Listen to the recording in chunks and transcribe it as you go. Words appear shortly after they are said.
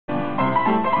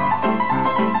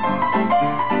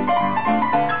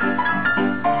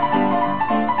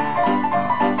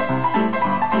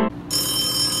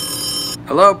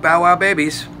Hello, Bow Wow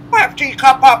babies. Have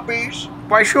teacup puppies.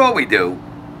 Why, sure we do.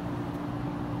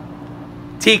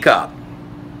 Teacup.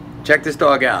 Check this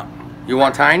dog out. You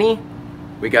want Tiny?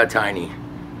 We got Tiny.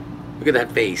 Look at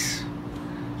that face.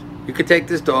 You could take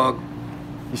this dog,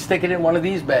 you stick it in one of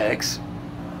these bags,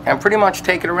 and pretty much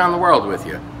take it around the world with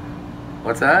you.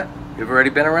 What's that? You've already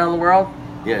been around the world?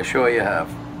 Yeah, sure you have.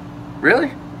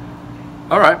 Really?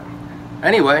 Alright.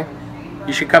 Anyway,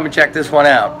 you should come and check this one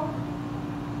out.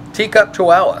 Teacup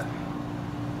Chihuahua.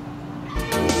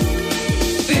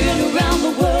 Been around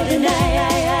the world and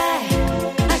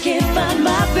I can't find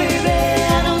my baby.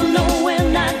 I don't know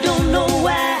when, I don't know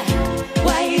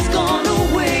why he's gone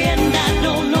away, and I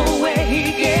don't know where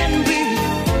he can be,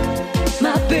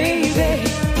 my baby.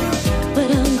 But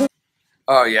I'm going.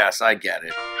 Oh yes, I get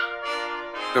it.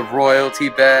 The royalty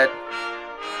bed,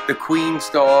 the queen's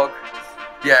dog.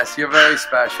 Yes, you're very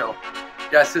special.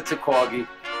 Yes, it's a corgi.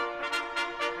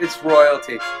 It's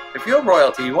royalty. If you're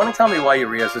royalty, you want to tell me why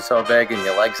your ears are so big and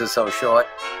your legs are so short?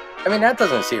 I mean, that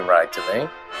doesn't seem right to me.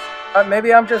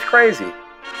 Maybe I'm just crazy.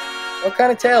 What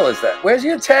kind of tail is that? Where's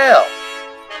your tail?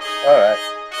 All right.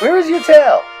 Where is your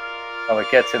tail? Oh,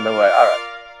 it gets in the way. All right.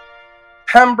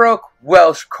 Pembroke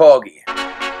Welsh Corgi.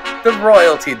 The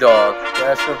royalty dog.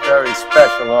 Yes, you're very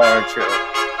special, aren't you?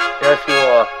 Yes, you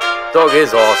are. Dog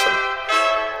is awesome.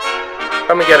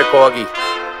 Come and get a corgi.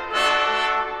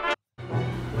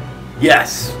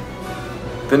 Yes,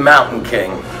 the Mountain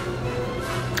King.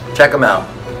 Check him out.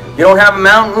 You don't have a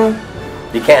mountain,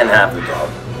 you can't have the dog.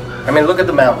 I mean, look at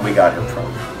the mountain we got him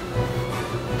from.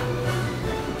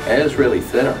 It is really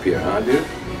thin up here, huh, dude?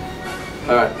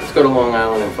 All right, let's go to Long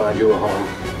Island and find you a home.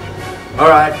 All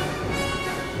right.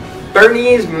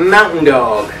 Bernese Mountain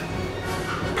Dog.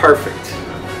 Perfect.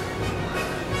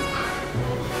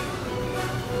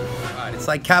 All right, it's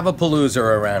like Cavapalooza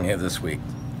around here this week.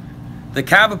 The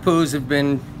Cavapoos have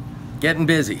been getting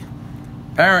busy.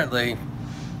 Apparently,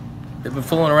 they've been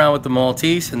fooling around with the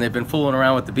Maltese and they've been fooling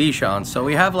around with the Bichons. So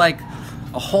we have like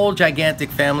a whole gigantic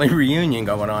family reunion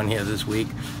going on here this week.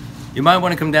 You might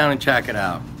want to come down and check it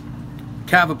out.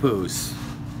 Cavapoos.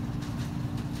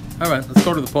 All right, let's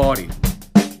go to the party.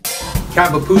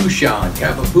 Cavapooshan,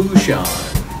 Cavapooshan.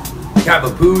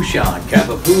 Cavapooshan,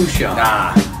 Cavapooshan.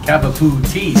 Ah,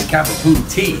 Cavapooties,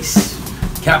 Cavapooties.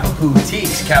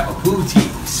 Cavapooties,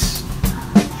 Cavapooties.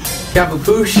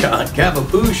 Cavapooshan,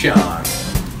 Cavapooshan.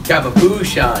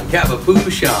 Cavapooshan,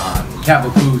 Cavapooshan.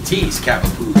 Cavapooties,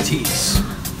 Cavapooties.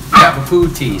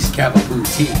 Cavapooties,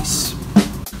 Cavapooties.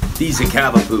 These are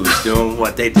Cavapoos doing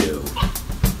what they do.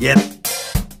 Yep.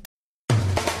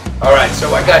 Alright,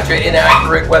 so I got your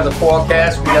inaccurate weather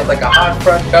forecast. We got like a hot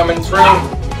front coming through.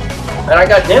 And I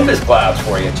got nimbus clouds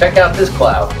for you. Check out this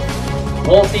cloud.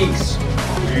 Maltese.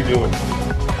 What are you doing?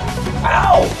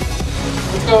 Ow!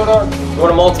 What's going on? You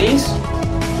want a Maltese?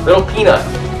 Little peanut.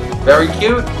 Very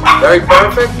cute. Very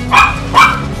perfect.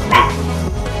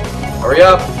 Hurry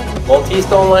up. Maltese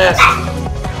don't last.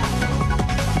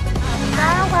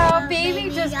 Bow Wow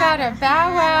baby just got a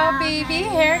Bow Wow baby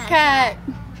haircut.